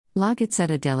La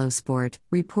Gazzetta dello Sport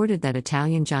reported that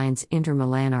Italian giants Inter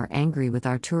Milan are angry with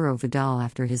Arturo Vidal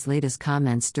after his latest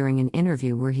comments during an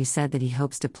interview where he said that he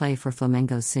hopes to play for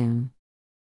Flamengo soon.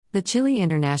 The Chile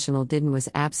international was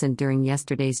absent during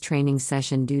yesterday's training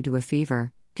session due to a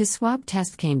fever. His swab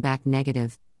test came back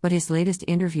negative, but his latest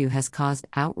interview has caused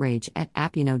outrage at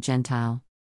Appiano Gentile.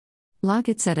 La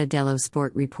Gazzetta dello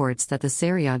Sport reports that the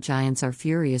Serie A giants are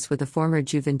furious with the former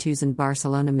Juventus and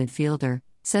Barcelona midfielder,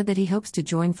 said that he hopes to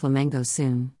join Flamengo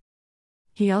soon.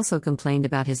 He also complained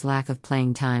about his lack of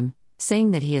playing time,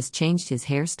 saying that he has changed his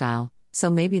hairstyle, so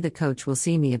maybe the coach will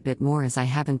see me a bit more as I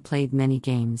haven't played many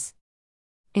games.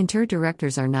 Inter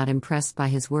directors are not impressed by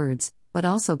his words, but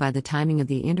also by the timing of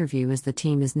the interview as the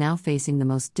team is now facing the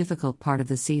most difficult part of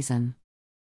the season.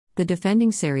 The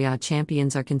defending Serie A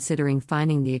champions are considering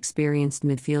fining the experienced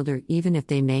midfielder even if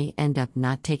they may end up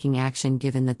not taking action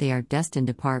given that they are destined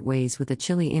to part ways with the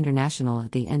Chile international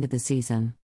at the end of the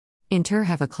season. Inter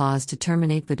have a clause to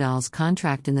terminate Vidal's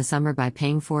contract in the summer by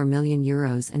paying €4 million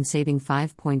and saving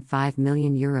 €5.5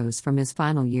 million from his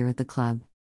final year at the club.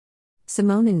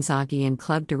 Simone Inzaghi and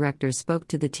club directors spoke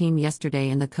to the team yesterday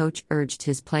and the coach urged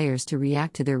his players to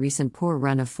react to their recent poor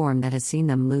run of form that has seen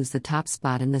them lose the top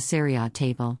spot in the Serie A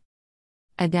table.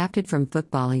 Adapted from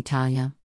Football Italia.